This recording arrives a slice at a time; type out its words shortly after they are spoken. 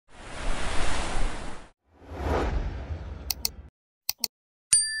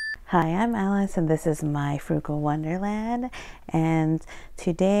Hi, I'm Alice and this is my Frugal Wonderland, and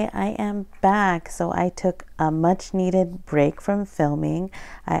today I am back. So I took a much needed break from filming.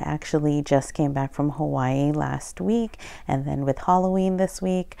 I actually just came back from Hawaii last week, and then with Halloween this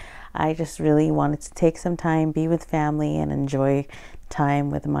week, I just really wanted to take some time, be with family, and enjoy time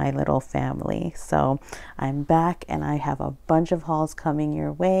with my little family. So I'm back and I have a bunch of hauls coming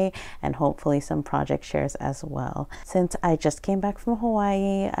your way and hopefully some project shares as well. Since I just came back from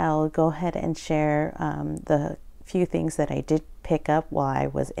Hawaii, I'll go ahead and share the few things that I did pick up while I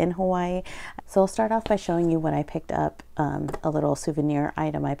was in Hawaii. So I'll start off by showing you what I picked up, a little souvenir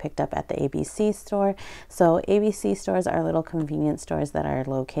item I picked up at the ABC store. So ABC stores are little convenience stores that are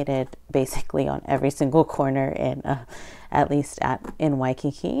located basically on every single corner in at least in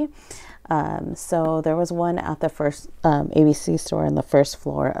Waikiki. So there was one at the first ABC store on the first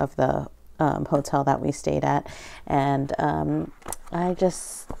floor of the hotel that we stayed at, and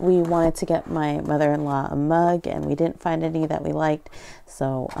we wanted to get my mother-in-law a mug, and we didn't find any that we liked,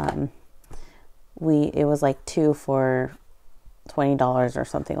 so it was like 2 for $20 or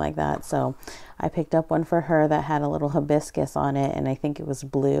something like that. So I picked up one for her that had a little hibiscus on it, and I think it was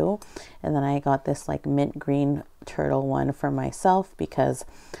blue, and then I got this like mint green turtle one for myself because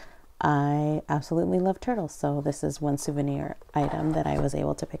I absolutely love turtles. So this is one souvenir item that I was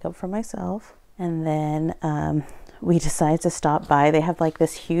able to pick up for myself. And then we decided to stop by. They have like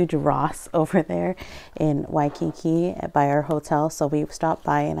this huge Ross over there in Waikiki by our hotel. So we stopped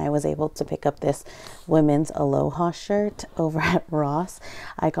by and I was able to pick up this women's Aloha shirt over at Ross.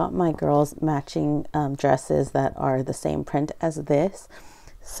 I got my girls matching dresses that are the same print as this.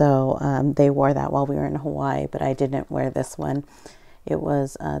 So they wore that while we were in Hawaii, but I didn't wear this one. It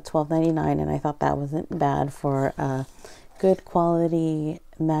was $12.99, and I thought that wasn't bad for good quality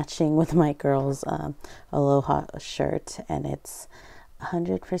matching with my girls' Aloha shirt, and it's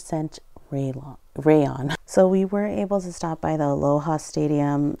 100% rayon. So we were able to stop by the Aloha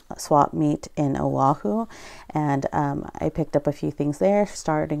Stadium swap meet in Oahu, and I picked up a few things there.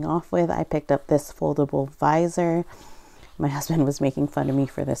 Starting off with, I picked up this foldable visor. My husband was making fun of me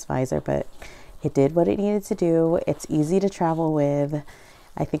for this visor, but it did what it needed to do. It's easy to travel with.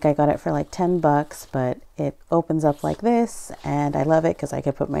 I think I got it for like 10 bucks, but it opens up like this, and I love it because I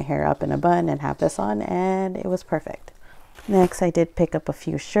could put my hair up in a bun and have this on, and it was perfect. Next, I did pick up a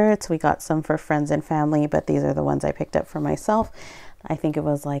few shirts. We got some for friends and family, but these are the ones I picked up for myself. I think it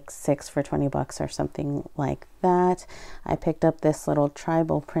was like 6 for 20 bucks or something like that. I picked up this little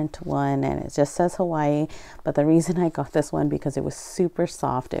tribal print one, and it just says Hawaii, but the reason I got this one because it was super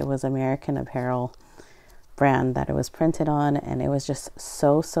soft. It was American Apparel brand that it was printed on, and it was just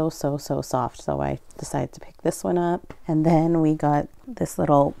so soft. So I decided to pick this one up. And then we got this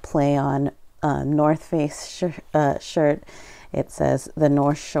little play on North Face shirt. It says the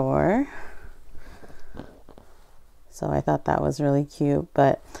North Shore. So I thought that was really cute,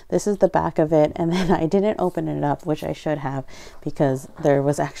 but this is the back of it. And then I didn't open it up, which I should have, because there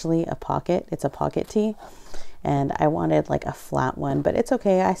was actually a pocket. It's a pocket tee, and I wanted like a flat one, but it's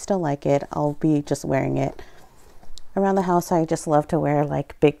okay. I still like it. I'll be just wearing it around the house. I just love to wear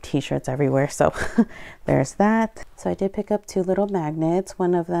like big t-shirts everywhere. So there's that. So I did pick up 2 little magnets.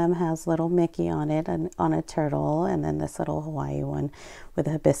 One of them has little Mickey on it and on a turtle, and then this little Hawaii one with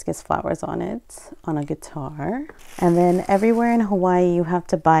hibiscus flowers on it on a guitar. And then everywhere in Hawaii you have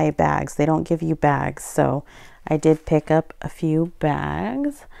to buy bags. They don't give you bags. So I did pick up a few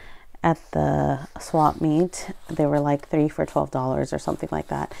bags at the swap meet. They were like 3 for $12 or something like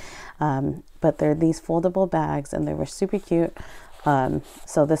that. But they're these foldable bags, and they were super cute.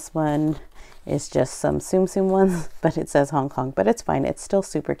 So this one is just some Tsum Tsum ones, but it says Hong Kong, but it's fine. It's still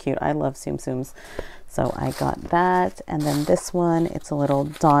super cute. I love Tsum Tsums. So I got that. And then this one, it's a little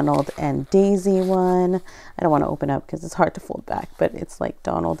Donald and Daisy one. I don't want to open up because it's hard to fold back, but it's like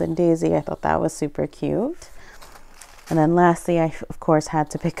Donald and Daisy. I thought that was super cute. And then lastly, I of course had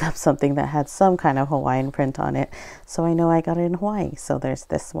to pick up something that had some kind of Hawaiian print on it. So I know I got it in Hawaii. So there's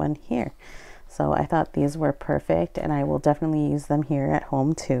this one here. So I thought these were perfect, and I will definitely use them here at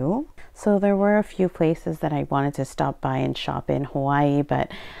home too. So there were a few places that I wanted to stop by and shop in Hawaii, but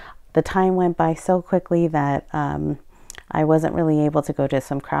the time went by so quickly that I wasn't really able to go to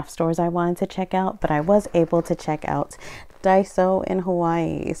some craft stores I wanted to check out, but I was able to check out Daiso in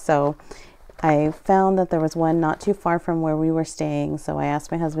Hawaii. So I found that there was one not too far from where we were staying, so I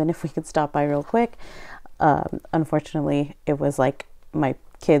asked my husband if we could stop by real quick. Unfortunately, it was like my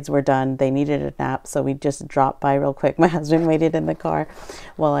kids were done. They needed a nap, so we just dropped by real quick. My husband waited in the car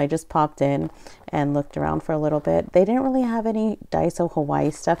while I just popped in and looked around for a little bit. They didn't really have any Daiso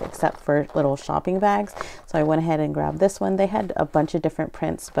Hawaii stuff except for little shopping bags, so I went ahead and grabbed this one. They had a bunch of different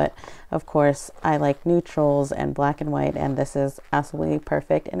prints, but of course I like neutrals and black and white, and this is absolutely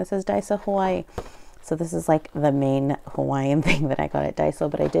perfect, and it says Daiso Hawaii. So this is like the main Hawaiian thing that I got at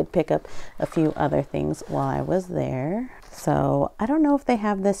Daiso, but I did pick up a few other things while I was there. So I don't know if they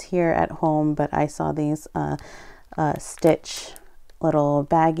have this here at home, but I saw these Stitch little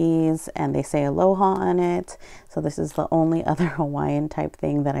baggies, and they say aloha on it. So this is the only other Hawaiian type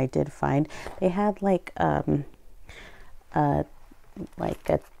thing that I did find. They had like a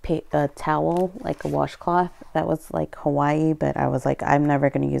towel, like a washcloth that was like Hawaii, but I was like, I'm never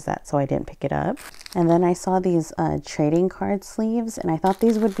going to use that, so I didn't pick it up. And then I saw these trading card sleeves, and I thought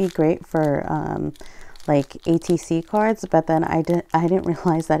these would be great for like ATC cards, but then I didn't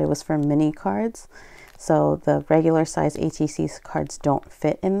realize that it was for mini cards. So the regular size ATC cards don't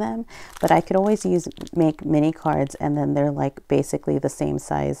fit in them, but I could always make mini cards, and then they're like basically the same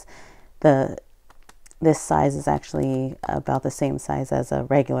size. This size is actually about the same size as a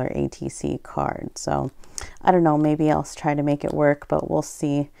regular ATC card. So I don't know, maybe I'll try to make it work, but we'll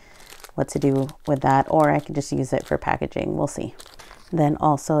see what to do with that, or I can just use it for packaging. We'll see. Then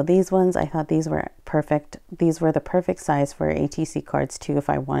also these ones, I thought these were perfect. These were the perfect size for ATC cards too, if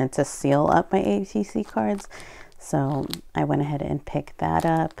I wanted to seal up my ATC cards. So I went ahead and picked that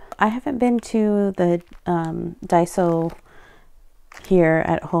up. I haven't been to the Daiso here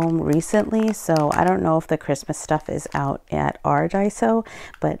at home recently, so I don't know if the Christmas stuff is out at our Daiso,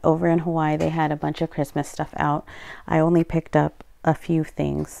 but over in Hawaii they had a bunch of Christmas stuff out. I only picked up a few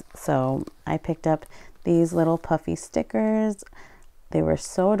things. So I picked up these little puffy stickers. They were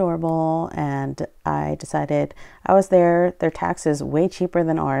so adorable, and I decided, I was there, their tax is way cheaper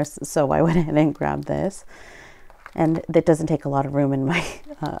than ours, so I went ahead and grabbed this. And it doesn't take a lot of room in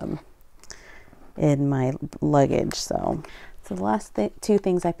my luggage. So the last two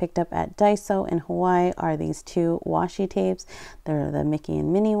things I picked up at Daiso in Hawaii are these two washi tapes. They're the Mickey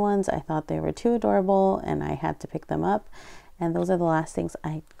and Minnie ones. I thought they were too adorable, and I had to pick them up. And those are the last things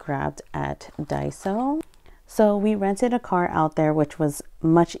I grabbed at Daiso. So we rented a car out there, which was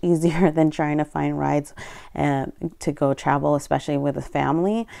much easier than trying to find rides to go travel, especially with a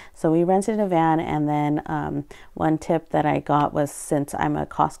family. So we rented a van, and then one tip that I got was, since I'm a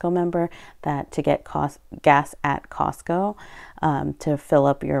Costco member, that to get gas at Costco to fill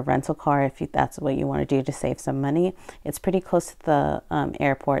up your rental car, if that's what you want to do to save some money. It's pretty close to the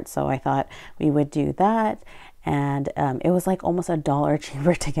airport, so I thought we would do that. And it was like almost $1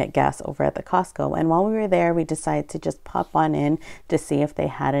 cheaper to get gas over at the Costco. And while we were there, we decided to just pop on in to see if they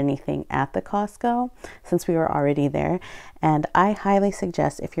had anything at the Costco, since we were already there. And I highly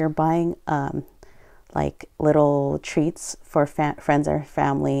suggest, if you're buying like little treats for friends or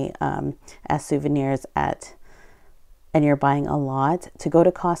family as souvenirs and you're buying a lot, to go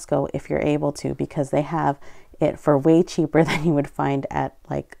to Costco if you're able to, because they have it for way cheaper than you would find at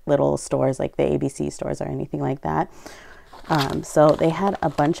like little stores like the ABC stores or anything like that. So they had a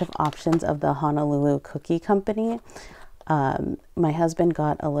bunch of options of the Honolulu Cookie Company. My husband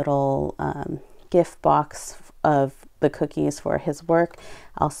got a little gift box of the cookies for his work.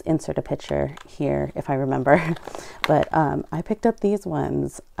 I'll insert a picture here if I remember. But I picked up these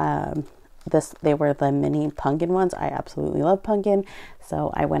ones. They were the mini pumpkin ones. I absolutely love pumpkin,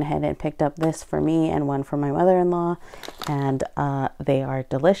 so I went ahead and picked up this for me and one for my mother-in-law, and they are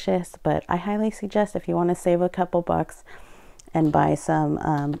delicious. But I highly suggest, if you want to save a couple bucks and buy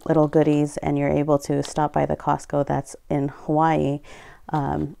some little goodies, and you're able to stop by the Costco that's in Hawaii,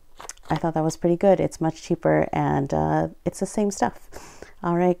 I thought that was pretty good. It's much cheaper, and it's the same stuff.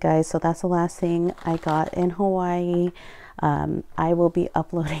 All right, guys, so that's the last thing I got in Hawaii. I will be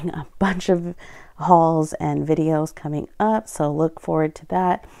uploading a bunch of hauls and videos coming up, so look forward to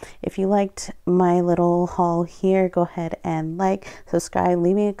that. If you liked my little haul here, go ahead and like, subscribe,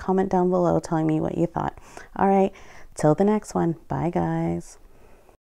 leave me a comment down below telling me what you thought. All right, till the next one. Bye, guys.